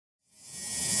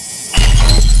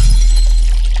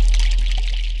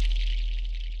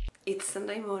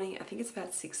Sunday morning. I think it's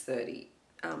about 6:30.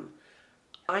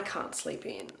 I can't sleep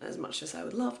in as much as I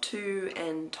would love to,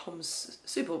 and Tom's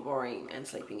super boring and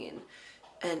sleeping in.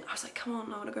 And I was like, come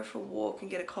on, I want to go for a walk and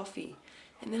get a coffee.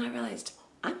 And then I realized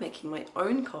I'm making my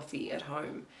own coffee at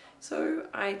home. So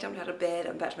I jumped out of bed,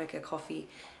 I'm about to make a coffee.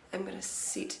 I'm going to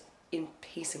sit in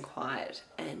peace and quiet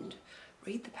and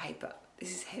read the paper.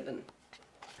 This is heaven.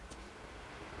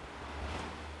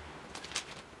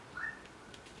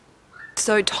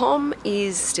 So Tom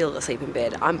is still asleep in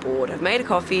bed. I'm bored. I've made a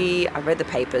coffee. I've read the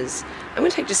papers. I'm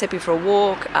going to take Giuseppe for a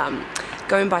walk,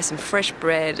 go and buy some fresh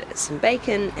bread, some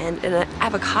bacon, and an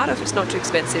avocado if it's not too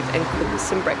expensive, and cook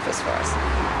some breakfast for us.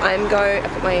 I've got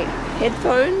my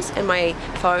headphones and my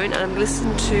phone, and I'm going to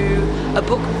listen to a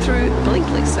book through the Blink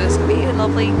list. So it's going to be a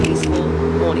lovely, peaceful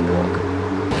morning walk.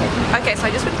 Okay, so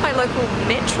I just went to my local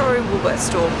Metro Woolworth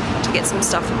store to get some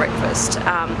stuff for breakfast.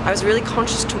 I was really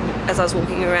conscious as I was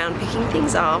walking around picking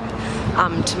things up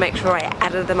to make sure I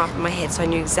added them up in my head so I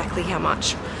knew exactly how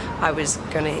much I was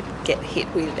going to get hit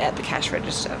with at the cash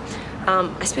register.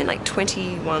 I spent like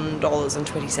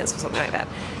 $21.20 or something like that,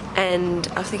 and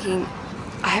I was thinking,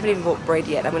 I haven't even bought bread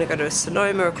yet. I'm going to go to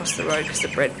Sonoma across the road because the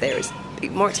bread there is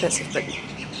more expensive but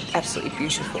absolutely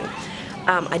beautiful.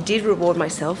 I did reward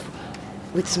myself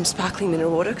with some sparkling mineral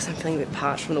water because I'm feeling a bit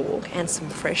parched from the walk, and some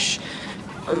fresh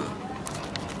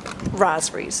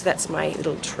raspberries. So that's my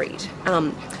little treat.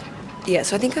 Yeah,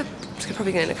 so I think it's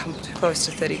probably going to come close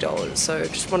to $30. So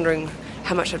just wondering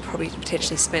how much I'd probably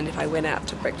potentially spend if I went out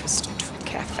to breakfast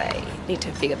cafe. Need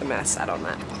to figure the maths out on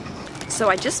that. So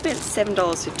I just spent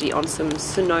 $7.50 on some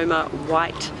Sonoma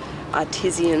white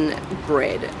artisan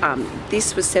bread.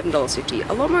 This was $7.50,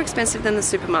 a lot more expensive than the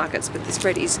supermarkets, but this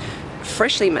bread is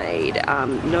freshly made,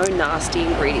 no nasty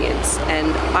ingredients, and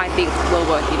I think well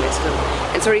worth the investment.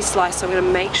 It's already sliced, so I'm going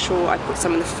to make sure I put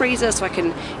some in the freezer so I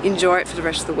can enjoy it for the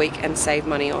rest of the week and save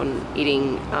money on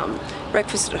eating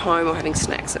breakfast at home or having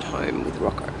snacks at home with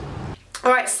Rocco.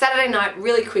 Alright, Saturday night,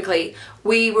 really quickly,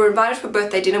 we were invited for a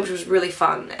birthday dinner, which was really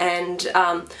fun, and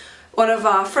one of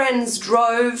our friends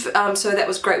drove, so that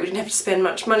was great. We didn't have to spend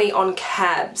much money on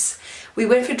cabs. We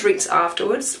went for drinks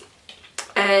afterwards,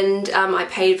 and I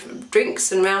paid for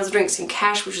drinks and rounds of drinks in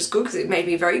cash, which was good because it made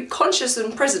me very conscious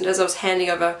and present as I was handing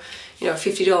over, you know, a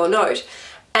 $50 note.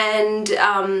 And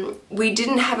we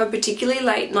didn't have a particularly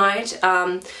late night,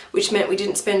 which meant we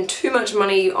didn't spend too much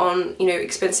money on, you know,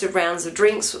 expensive rounds of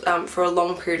drinks for a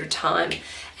long period of time.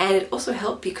 And it also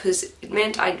helped because it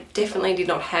meant I definitely did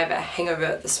not have a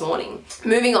hangover this morning.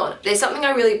 Moving on, there's something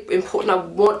really important I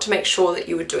want to make sure that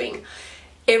you are doing.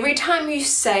 Every time you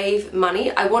save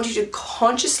money, I want you to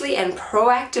consciously and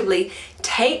proactively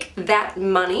take that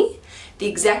money, the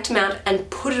exact amount, and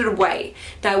put it away.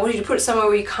 Now I want you to put it somewhere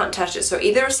where you can't touch it. So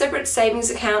either a separate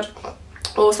savings account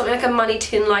or something like a money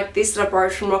tin like this that I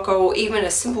borrowed from Rocco, or even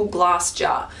a simple glass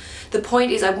jar. The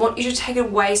point is I want you to take it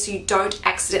away so you don't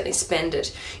accidentally spend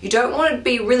it. You don't want to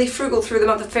be really frugal through the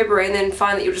month of February and then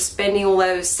find that you're just spending all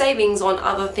those savings on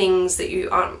other things that you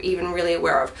aren't even really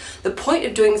aware of. The point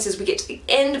of doing this is we get to the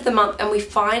end of the month and we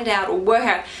find out or work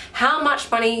out how much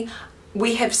money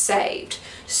we have saved.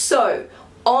 So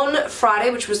on Friday,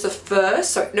 which was the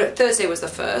first, Thursday was the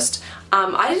first,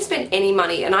 I didn't spend any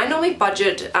money, and I normally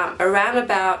budget around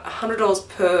about $100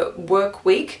 per work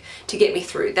week to get me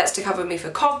through. That's to cover me for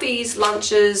coffees,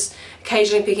 lunches,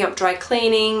 occasionally picking up dry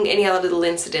cleaning, any other little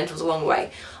incidentals along the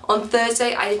way. On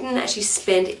Thursday, I didn't actually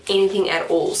spend anything at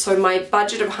all, so my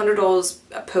budget of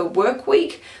 $100 per work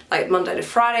week, like Monday to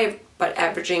Friday, but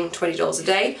averaging $20 a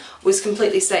day, was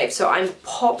completely saved. So I'm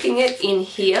popping it in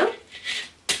here.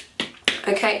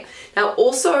 Okay, now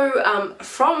also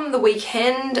from the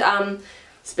weekend,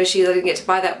 especially as I didn't get to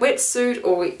buy that wetsuit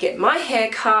or get my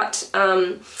hair cut,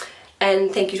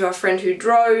 and thank you to our friend who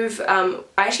drove, I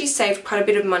actually saved quite a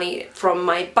bit of money from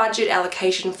my budget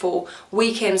allocation for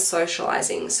weekend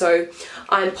socializing. So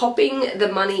I'm popping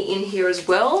the money in here as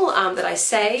well that I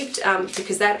saved,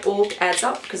 because that all adds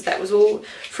up, because that was all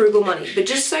frugal money. But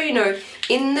just so you know,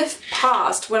 in the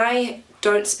past, when I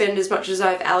don't spend as much as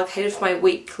I've allocated for my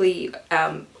weekly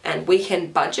and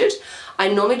weekend budget, I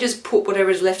normally just put whatever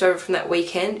is left over from that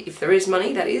weekend, if there is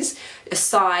money that is,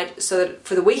 aside, so that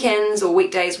for the weekends or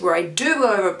weekdays where I do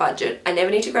go over budget, I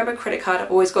never need to grab a credit card. I've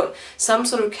always got some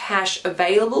sort of cash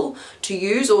available to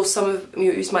use, or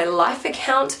use my life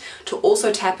account to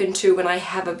also tap into when I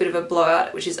have a bit of a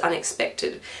blowout, which is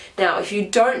unexpected. Now, if you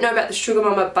don't know about the Sugar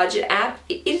Mama budget app,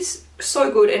 it is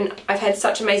so good, and I've had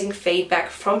such amazing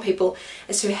feedback from people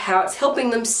as to how it's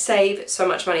helping them save so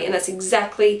much money, and that's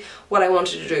exactly what I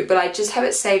wanted to do. But I just have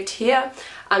it saved here.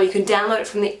 You can download it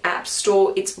from the App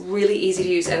Store. It's really easy to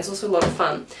use, and it's also a lot of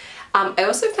fun. I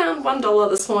also found $1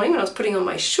 this morning when I was putting on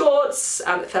my shorts.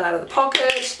 It fell out of the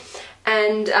pocket.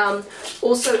 And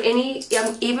also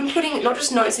even putting not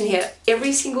just notes in here,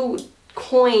 every single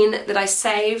coin that I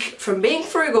save from being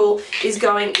frugal is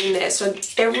going in there. So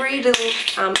every little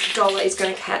dollar is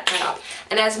going to add up.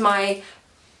 And as my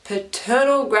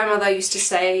paternal grandmother used to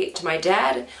say to my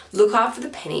dad, look after the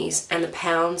pennies and the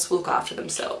pounds will look after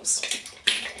themselves.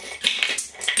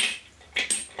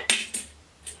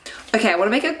 Okay, I want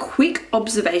to make a quick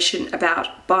observation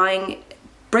about buying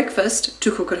breakfast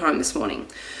to cook at home this morning.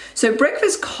 So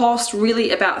breakfast cost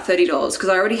really about $30 because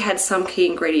I already had some key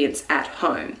ingredients at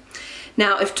home.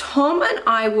 Now, if Tom and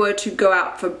I were to go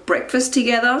out for breakfast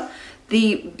together,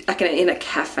 like in a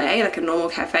cafe, like a normal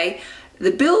cafe,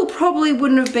 the bill probably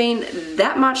wouldn't have been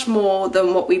that much more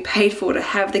than what we paid for to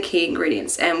have the key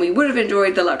ingredients, and we would have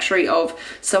enjoyed the luxury of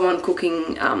someone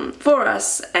cooking for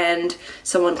us and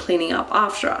someone cleaning up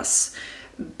after us.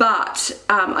 But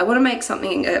I want to make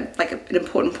something like an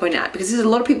important point out, because there's a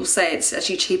lot of people say it's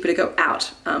actually cheaper to go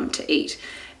out to eat.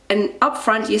 And up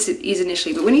front, yes, it is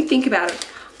initially, but when you think about it,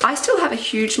 I still have a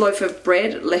huge loaf of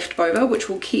bread left over, which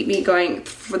will keep me going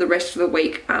for the rest of the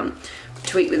week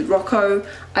to eat with Rocco.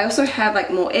 I also have like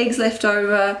more eggs left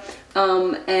over,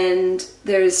 and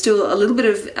there is still a little bit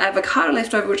of avocado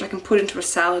left over, which I can put into a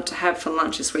salad to have for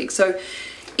lunch this week. So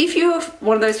if you're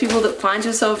one of those people that finds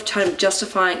yourself trying to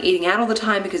justifying eating out all the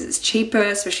time because it's cheaper,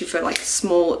 especially for like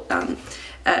small,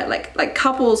 like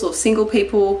couples or single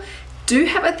people, do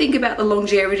have a think about the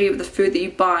longevity of the food that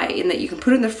you buy, in that you can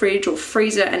put it in the fridge or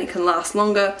freezer and it can last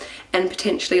longer, and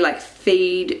potentially like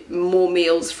feed more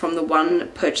meals from the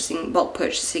bulk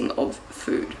purchasing of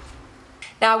food.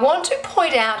 Now, I want to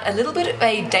point out a little bit of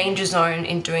a danger zone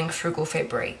in doing Frugal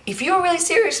February. If you're really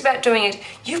serious about doing it,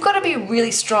 you've got to be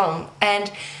really strong, and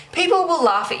people will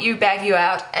laugh at you, bag you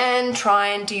out, and try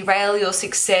and derail your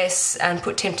success and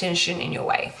put temptation in your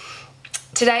way.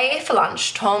 Today for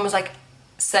lunch, Tom was like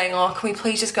saying, oh, can we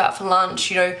please just go out for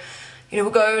lunch? We'll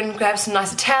go and grab some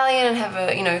nice Italian and have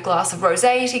a, glass of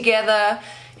rosé together.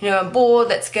 I'm bored,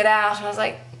 let's get out. And I was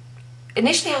like,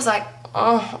 initially I was like,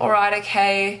 oh, all right,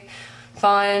 okay,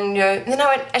 fine, And then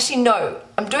I went, actually, no,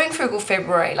 I'm doing Frugal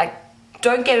February. Like,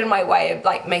 don't get in my way of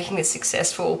like making this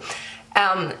successful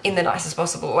in the nicest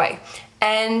possible way.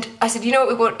 And I said, we've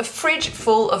got a fridge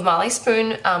full of Marley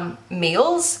Spoon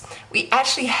meals. We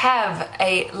actually have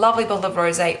a lovely bottle of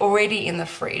rosé already in the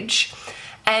fridge.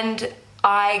 And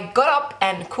I got up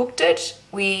and cooked it.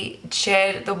 We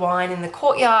shared the wine in the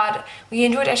courtyard. We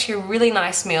enjoyed actually a really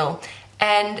nice meal.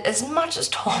 And as much as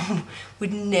Tom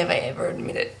would never ever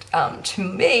admit it to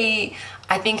me,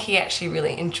 I think he actually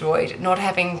really enjoyed not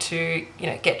having to,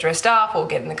 get dressed up or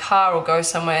get in the car or go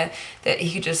somewhere, that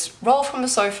he could just roll from the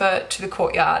sofa to the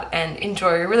courtyard and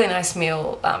enjoy a really nice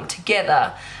meal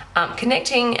together,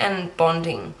 connecting and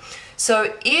bonding.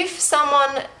 So if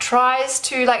someone tries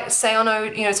to say, oh no,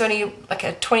 it's only like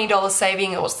a $20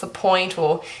 saving, what's the point?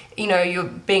 Or, you're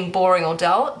being boring or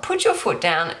dull, put your foot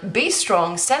down, be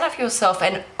strong, stand up for yourself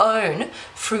and own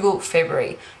Frugal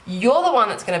February. You're the one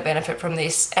that's going to benefit from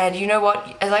this. And you know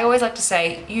what, as I always like to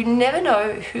say, you never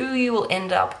know who you will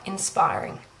end up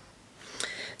inspiring.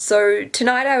 So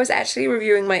tonight I was actually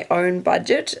reviewing my own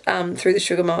budget through the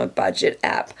Sugar Mama Budget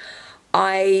app.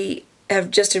 I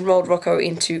have just enrolled Rocco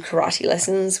into karate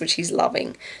lessons, which he's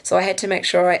loving. So I had to make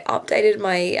sure I updated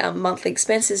my monthly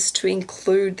expenses to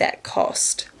include that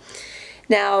cost.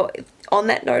 Now, on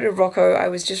that note of Rocco, I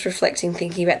was just reflecting,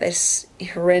 thinking about this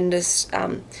horrendous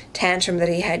tantrum that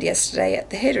he had yesterday at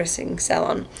the hairdressing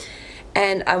salon.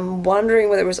 And I'm wondering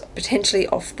whether it was potentially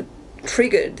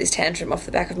triggered this tantrum off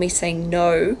the back of me saying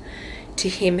no to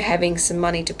him having some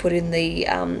money to put in the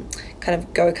kind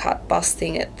of go-kart bus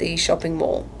thing at the shopping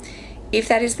mall. If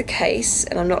that is the case,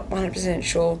 and I'm not 100%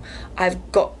 sure,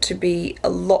 I've got to be a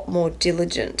lot more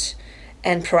diligent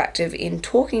and proactive in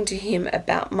talking to him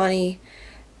about money,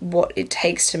 what it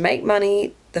takes to make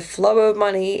money, the flow of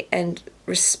money, and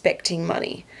respecting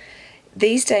money.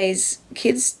 These days,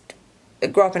 kids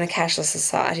grow up in a cashless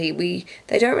society.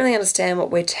 They don't really understand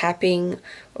what we're tapping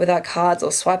with our cards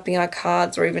or swiping our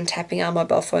cards or even tapping our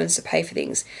mobile phones to pay for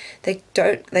things. They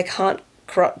can't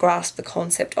grasp the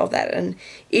concept of that. And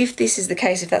if this is the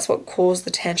case, if that's what caused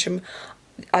the tantrum,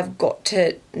 I've got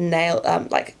to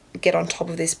get on top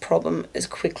of this problem as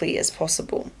quickly as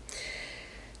possible.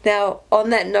 Now,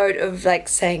 on that note of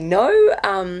saying no,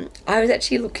 I was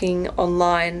actually looking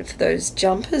online for those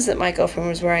jumpers that my girlfriend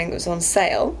was wearing that was on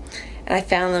sale, and I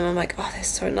found them. I'm like, oh, they're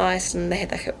so nice, and they had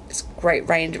this great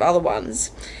range of other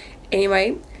ones.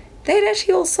 Anyway, they had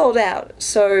actually all sold out.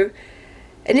 So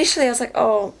initially I was like,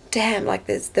 oh damn, like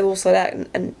they're all sold out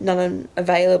and none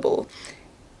available.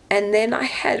 And then I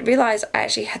had realised I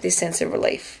actually had this sense of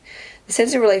relief. The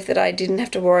sense of relief that I didn't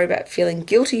have to worry about feeling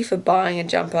guilty for buying a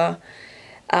jumper.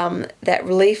 That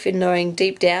relief in knowing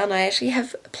deep down I actually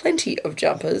have plenty of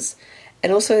jumpers.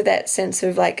 And also that sense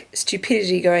of like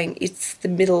stupidity going, it's the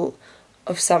middle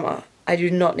of summer. I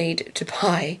do not need to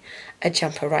buy a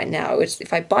jumper right now.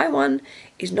 If I buy one,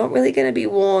 it's not really going to be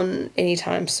worn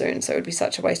anytime soon. So it would be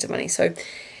such a waste of money. So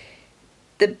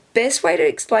the best way to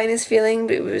explain this feeling,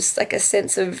 it was like a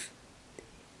sense of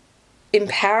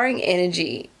empowering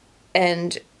energy,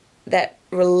 and that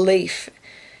relief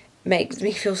makes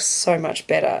me feel so much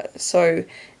better. So,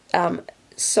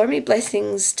 so many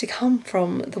blessings to come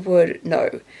from the word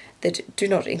no that do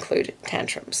not include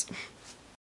tantrums.